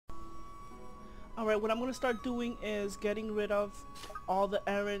Alright, what I'm gonna start doing is getting rid of all the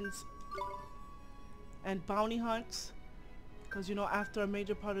errands and bounty hunts. Because, you know, after a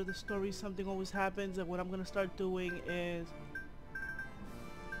major part of the story, something always happens. And what I'm gonna start doing is...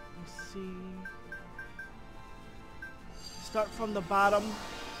 Let's see... Start from the bottom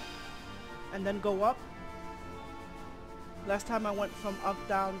and then go up. Last time I went from up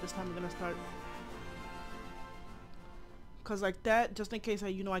down. This time I'm gonna start... Because like that, just in case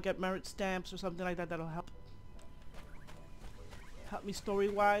I get merit stamps or something like that, that'll help me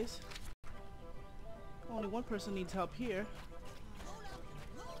story-wise. Only one person needs help here.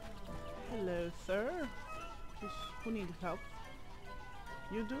 Hello, sir. Who needs help?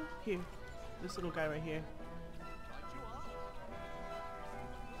 You do? Here. This little guy right here.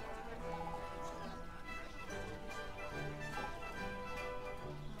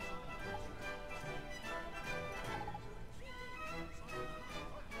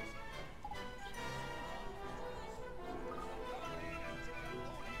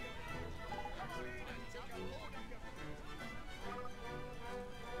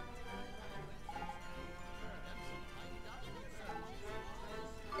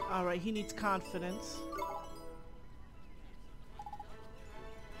 Alright, he needs confidence.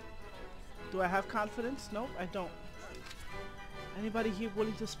 Do I have confidence? Nope, I don't. Anybody here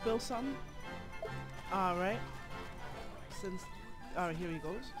willing to spill something? Alright. Alright, here he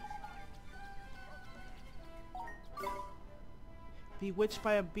goes. Bewitched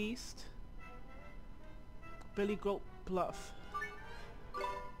by a beast. Billy Goat Bluff.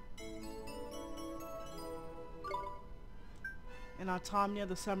 In Automnia,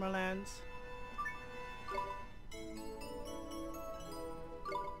 the Summerlands.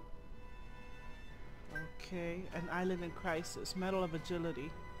 Okay, an island in crisis. Medal of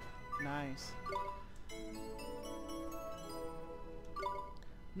Agility. Nice.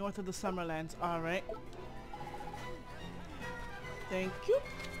 North of the Summerlands. Alright. Thank you.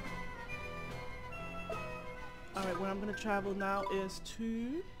 Alright, where I'm gonna travel now is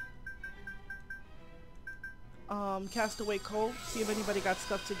to Castaway Cove. See if anybody got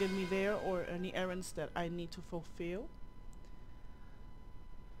stuff to give me there or any errands that I need to fulfill.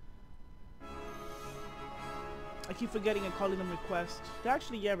 I keep forgetting and calling them requests. They're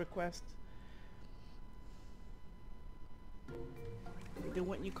actually, yeah, requests. They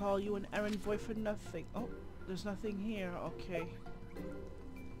wouldn't you call you an errand boy for nothing. Oh, there's nothing here. Okay.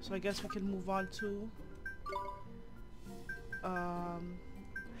 So I guess we can move on to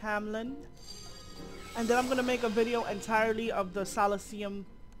Hamlin. And then I'm going to make a video entirely of the Coliseum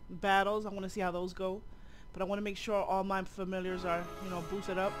battles. I want to see how those go. But I want to make sure all my familiars are, you know,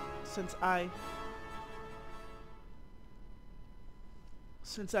 boosted up since I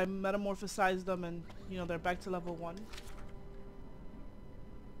metamorphosized them and, you know, they're back to level 1.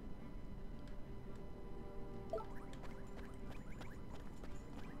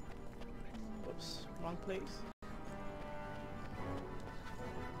 Oops, wrong place.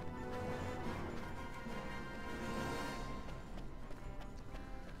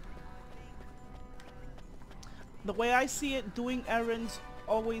 The way I see it, doing errands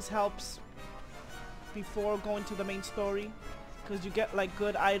always helps before going to the main story, because you get like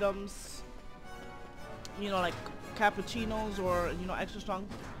good items, you know, like cappuccinos or, you know, extra strong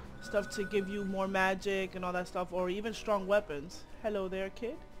stuff to give you more magic and all that stuff, or even strong weapons. Hello there,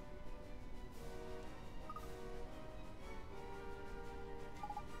 kid.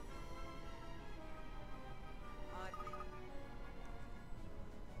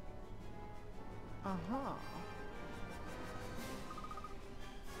 Uh-huh.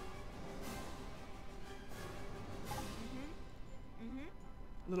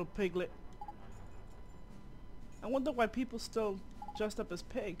 Little piglet. I wonder why people still dressed up as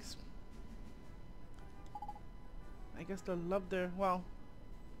pigs. I guess they love their, well,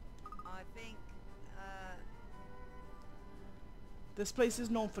 I think, this place is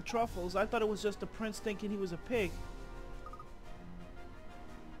known for truffles. I thought it was just the prince thinking he was a pig.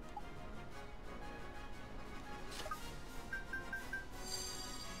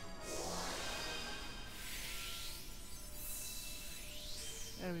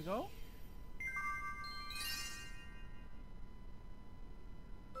 There we go.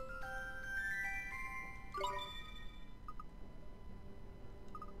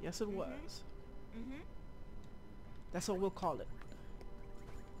 Yes, it was. That's what we'll call it.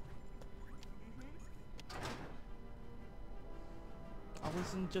 I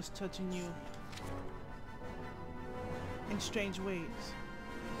wasn't just touching you in strange ways.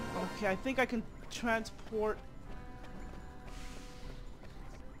 Okay, I think I can transport.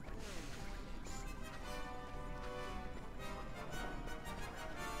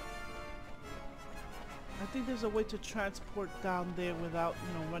 I think there's a way to transport down there without,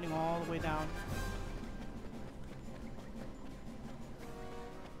 you know, running all the way down.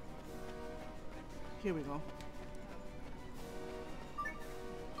 Here we go.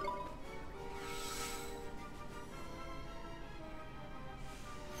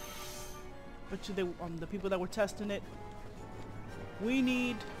 But they, the people that were testing it, we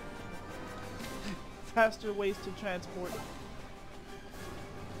need faster ways to transport.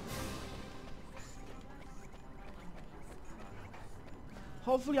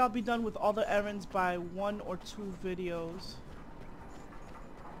 Hopefully I'll be done with all the errands by 1 or 2 videos.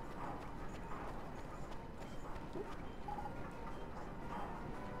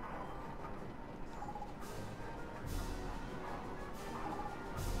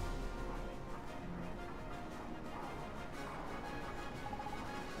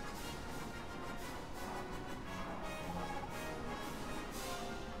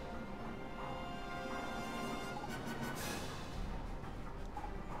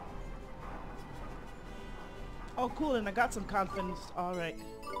 Oh, cool, and I got some confidence. All right.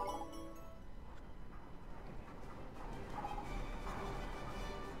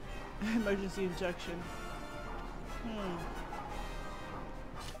 Emergency injection.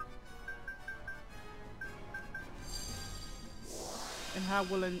 And how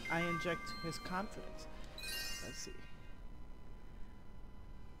will I inject his confidence? Let's see.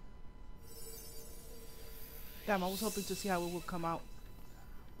 Damn, I was hoping to see how it would come out.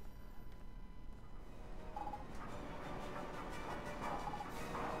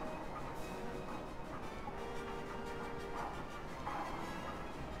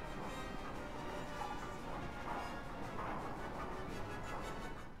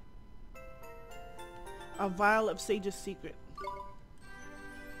 A vial of Sage's secret.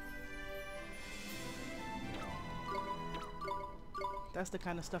 That's the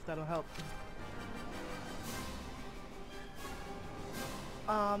kind of stuff that'll help.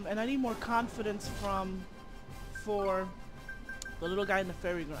 And I need more confidence for the little guy in the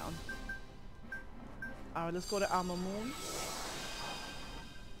fairy ground. Alright, let's go to Alma Moon.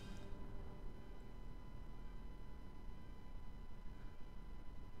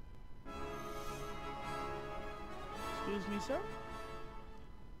 Excuse me, sir.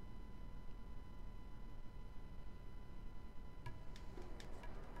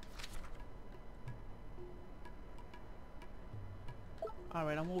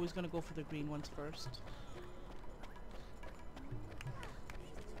 Alright, I'm always gonna go for the green ones first.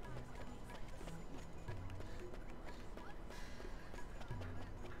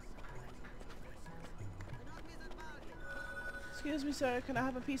 Excuse me, sir, can I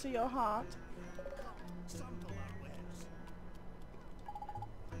have a piece of your heart?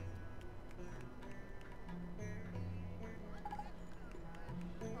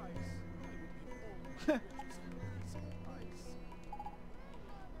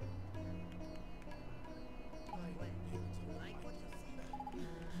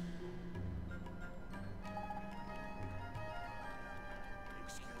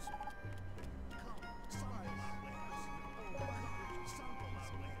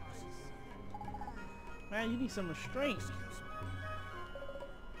 Man, you need some restraint.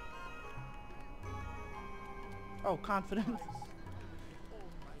 Oh, confidence.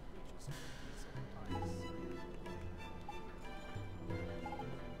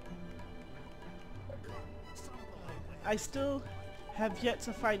 I still have yet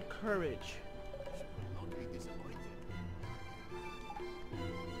to find courage.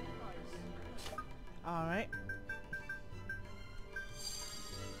 All right.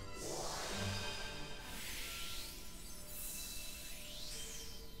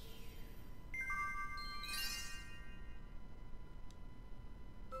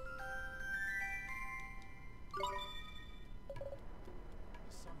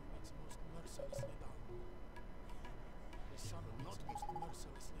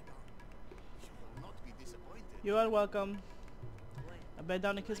 You are welcome. I bend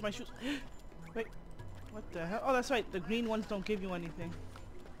down and kiss my shoes. Wait, what the hell? Oh, that's right. The green ones don't give you anything.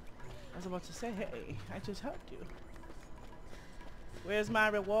 I was about to say, hey, I just helped you. Where's my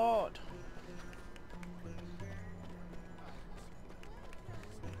reward?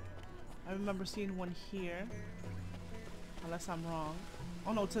 I remember seeing one here. Unless I'm wrong.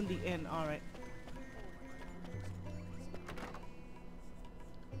 Oh no, it's in the inn. Alright.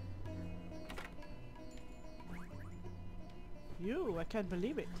 I can't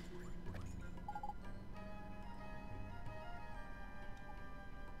believe it.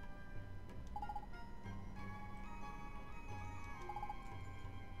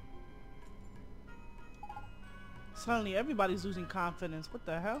 Suddenly everybody's losing confidence. What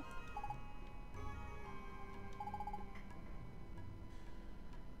the hell?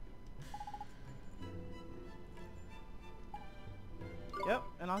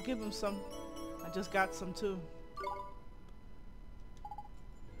 And I'll give him some. I just got some too.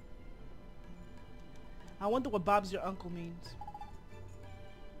 I wonder what Bob's your uncle means.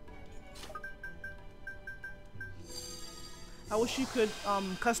 I wish you could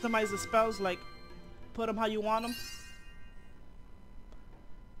customize the spells, like put them how you want them.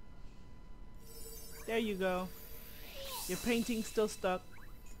 There you go. Your painting's still stuck.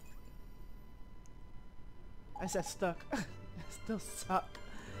 I said stuck. Still suck.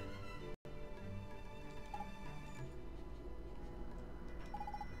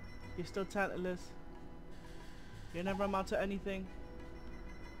 You're still talentless. You never amount to anything.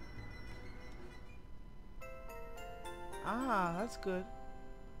 Ah, that's good.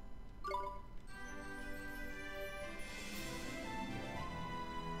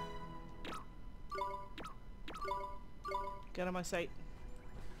 Get out of my sight.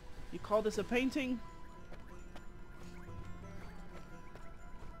 You call this a painting?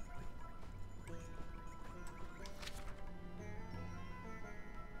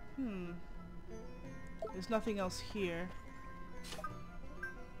 There's nothing else here.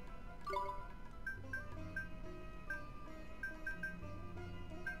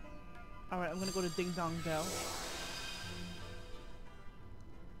 Alright, I'm gonna go to Ding Dong Bell.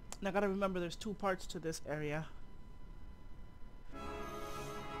 Now I gotta remember there's two parts to this area.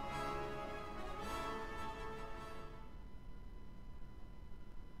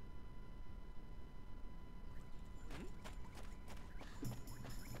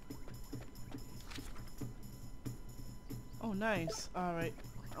 Oh, nice. Alright.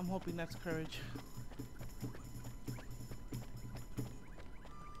 I'm hoping that's courage.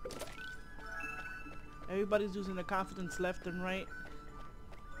 Everybody's losing their confidence left and right.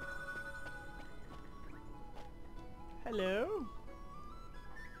 Hello?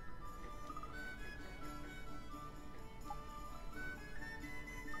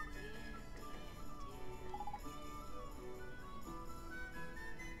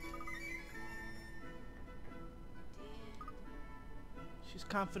 She's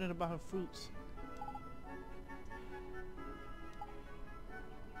confident about her fruits.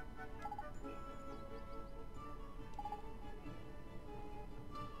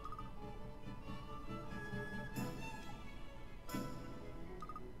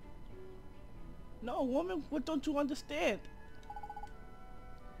 No, woman, what don't you understand?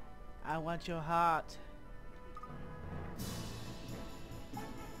 I want your heart.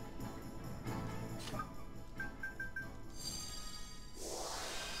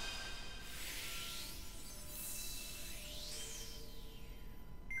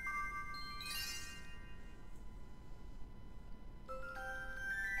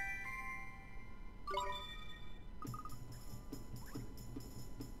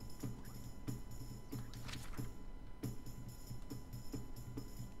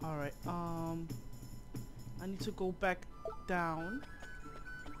 Alright, I need to go back down.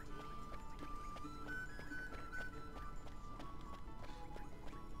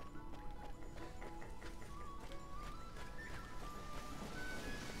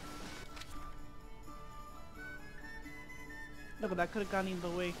 Look, that could have gone either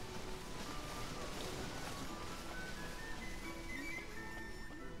way.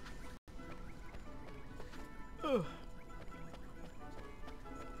 Ugh.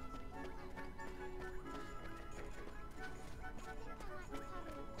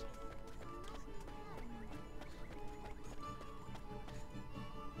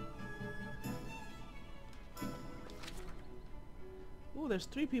 Ooh, there's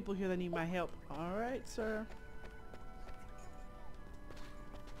 3 people here that need my help. Alright, sir.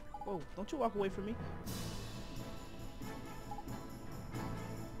 Whoa, don't you walk away from me.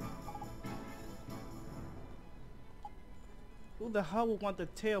 Who the hell would want the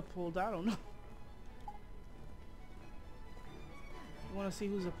tail pulled? I don't know. I want to see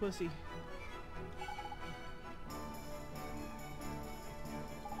who's a pussy.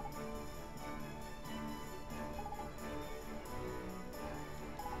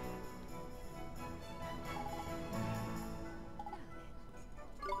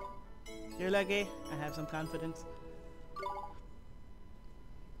 You're lucky. I have some confidence.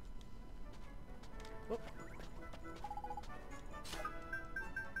 Whoop.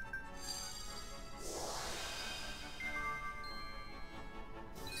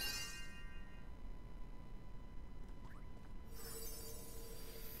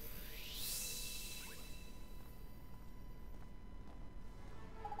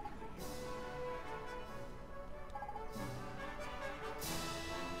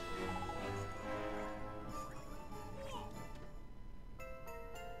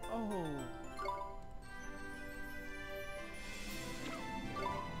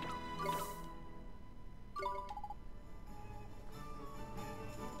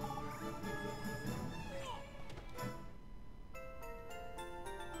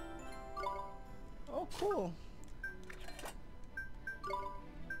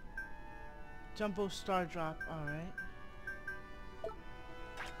 Jumbo Star Drop, alright.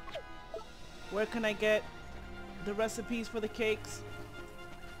 Where can I get the recipes for the cakes?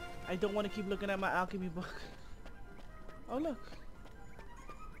 I don't want to keep looking at my alchemy book. Oh look.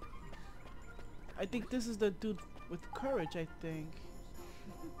 I think this is the dude with courage, I think.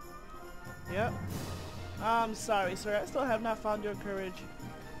 Yep. I'm sorry, sir. I still have not found your courage.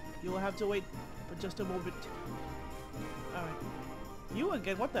 You will have to wait for just a moment. Alright. You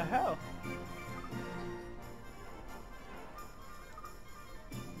again? What the hell?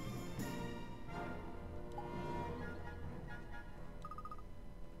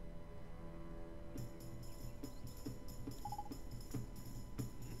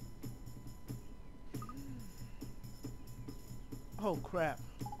 Oh crap.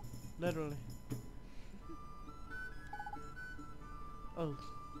 Literally. Oh.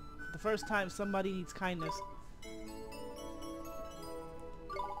 The first time somebody needs kindness.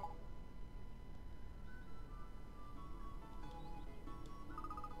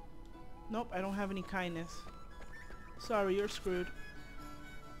 Nope, I don't have any kindness. Sorry, you're screwed.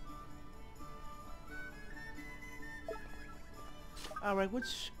 Alright,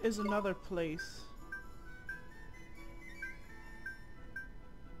 which is another place?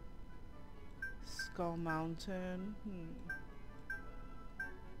 Skull Mountain.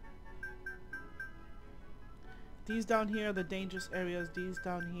 These down here are the dangerous areas. These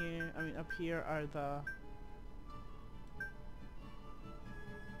down here, I mean up here, are the...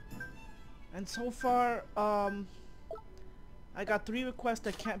 And so far, I got 3 requests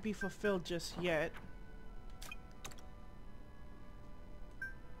that can't be fulfilled just yet.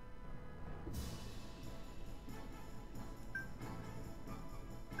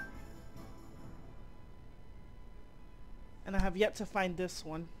 And I have yet to find this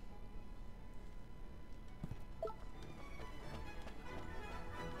one.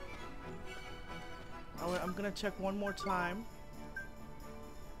 Alright, I'm gonna check one more time.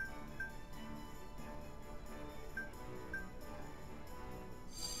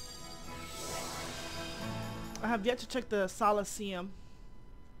 I have yet to check the Solaceum.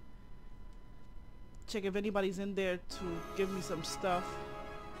 Check if anybody's in there to give me some stuff.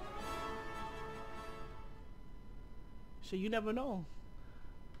 So you never know.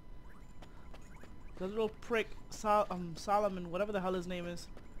 The little prick, Solomon, whatever the hell his name is,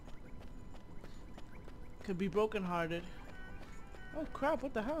 could be brokenhearted. Oh crap,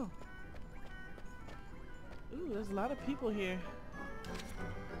 what the hell? Ooh, there's a lot of people here.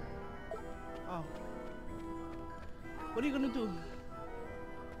 Oh. What are you gonna do?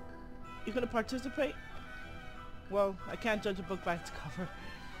 You gonna participate? Well, I can't judge a book by its cover.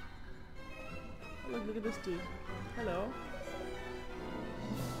 Oh, look at this dude. Hello.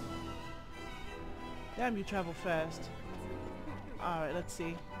 Damn, you travel fast. Alright, let's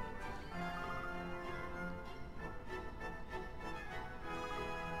see.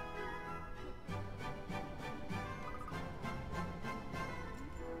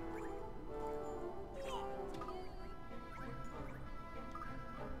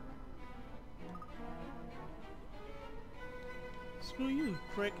 Screw you,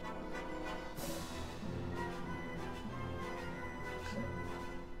 prick.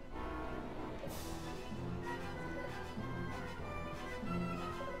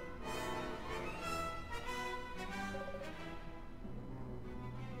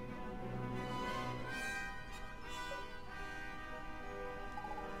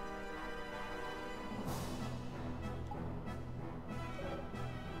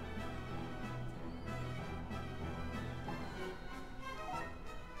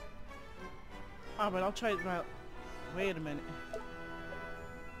 Alright, I'll try it right. Wait a minute.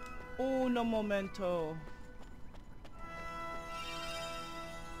 Uno momento.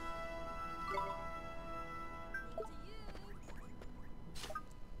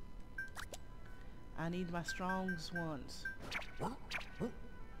 I need my strongs ones.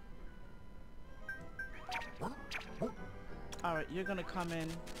 Alright, you're gonna come in.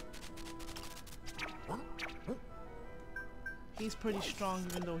 He's pretty strong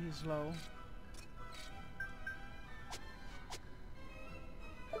even though he's low.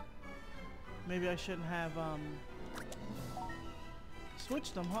 Maybe I shouldn't have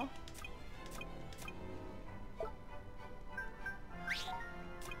switched them, huh?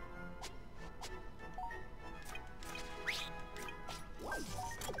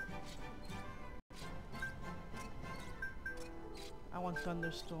 I want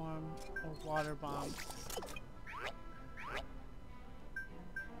thunderstorm or water bomb.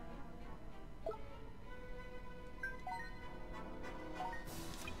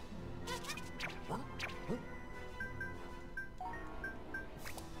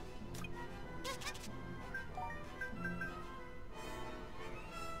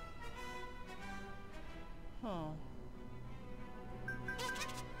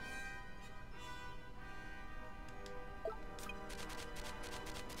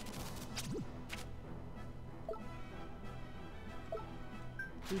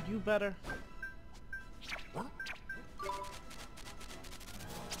 Dude, you better.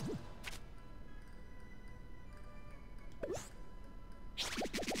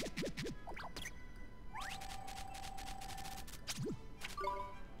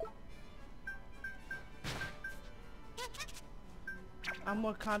 I'm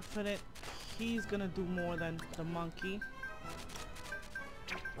more confident he's gonna do more than the monkey.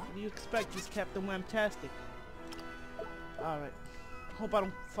 What do you expect? He's Captain Whamtastic. Alright. Hope I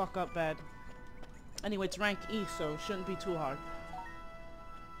don't fuck up bad. Anyway, it's rank E, so it shouldn't be too hard.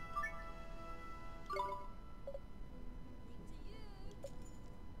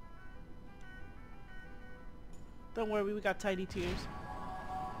 Don't worry, we got tidy tears.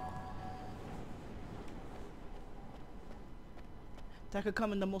 That could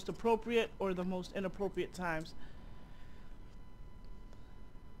come in the most appropriate or the most inappropriate times.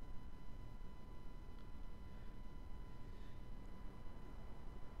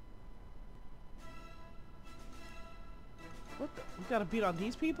 What the? We gotta beat on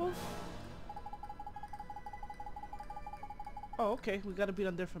these people? Oh, okay. We gotta beat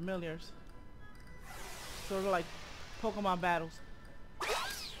on their familiars. Sort of like Pokemon battles.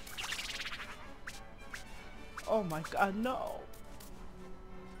 Oh my god, no!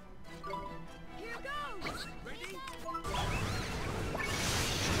 Here goes. Ready?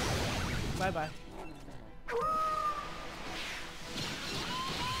 Bye bye.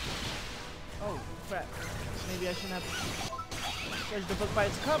 Oh crap. Maybe I shouldn't have judged the book by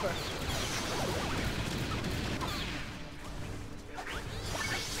its cover.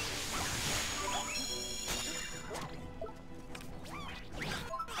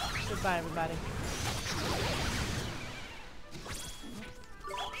 Goodbye, everybody.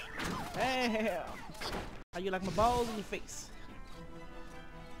 Hey, how you like my balls in your face?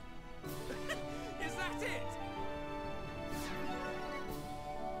 Is that it?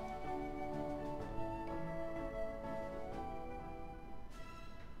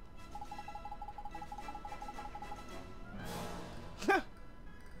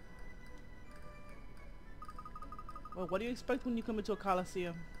 Well, what do you expect when you come into a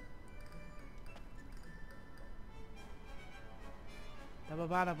coliseum? The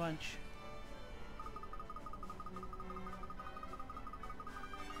Bavana bunch.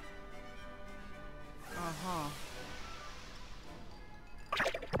 Uh-huh.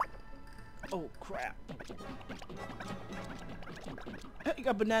 Oh, crap. He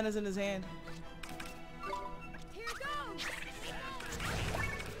got bananas in his hand. Here goes.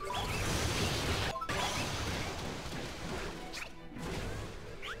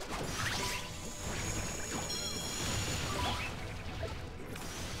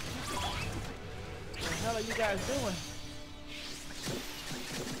 What the hell are you guys doing?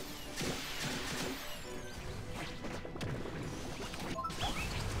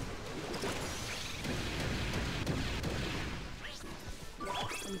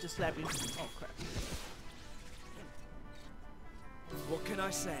 Let me just slap you. Oh crap. What can I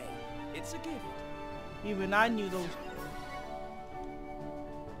say? It's a gift. Even I knew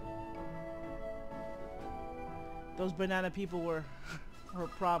those banana people were a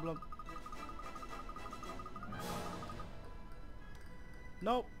problem.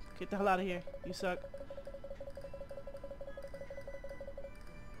 Nope. Get the hell out of here. You suck.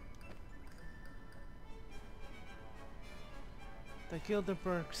 The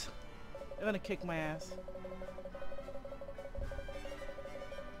Gilderbergs. They're gonna kick my ass.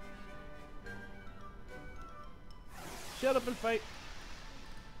 Shut up and fight.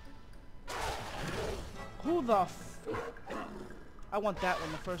 Who the f... I want that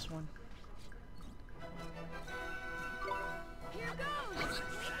one, the first one. Here goes.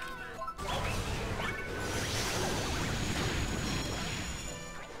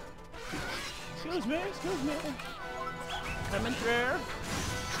 Excuse me, excuse me. Coming through.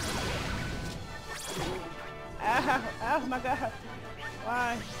 Ow, ow, my god.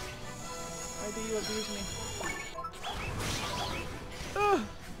 Why? Why do you abuse me? Ugh.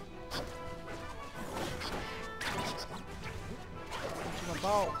 My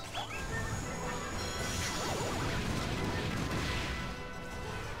balls.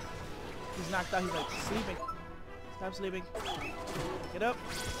 He's knocked out, he's like sleeping. Stop sleeping. Get up.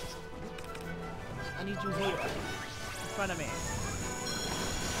 I need you here. In front of me.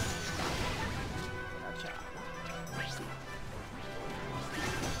 Gotcha.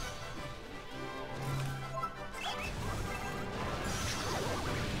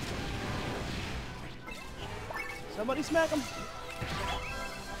 Somebody smack him.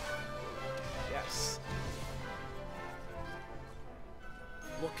 Yes.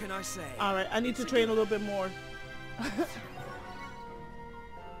 What can I say? Alright, I need to train a little bit more.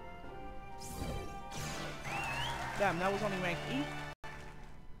 Damn, that was only rank E.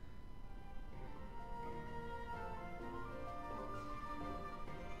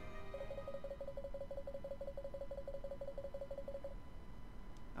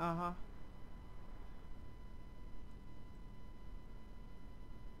 Uh-huh.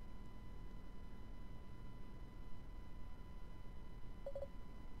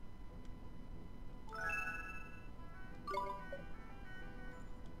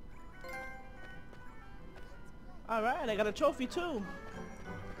 Alright, I got a trophy too.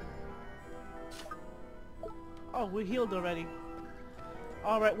 Oh, we're healed already.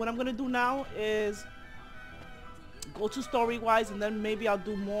 Alright, what I'm gonna do now is go to story-wise, and then maybe I'll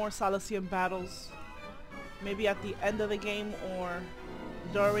do more Salacian battles. Maybe at the end of the game or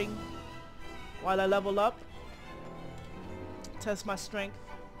during, while I level up. Test my strength,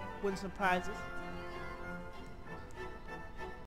 win some prizes.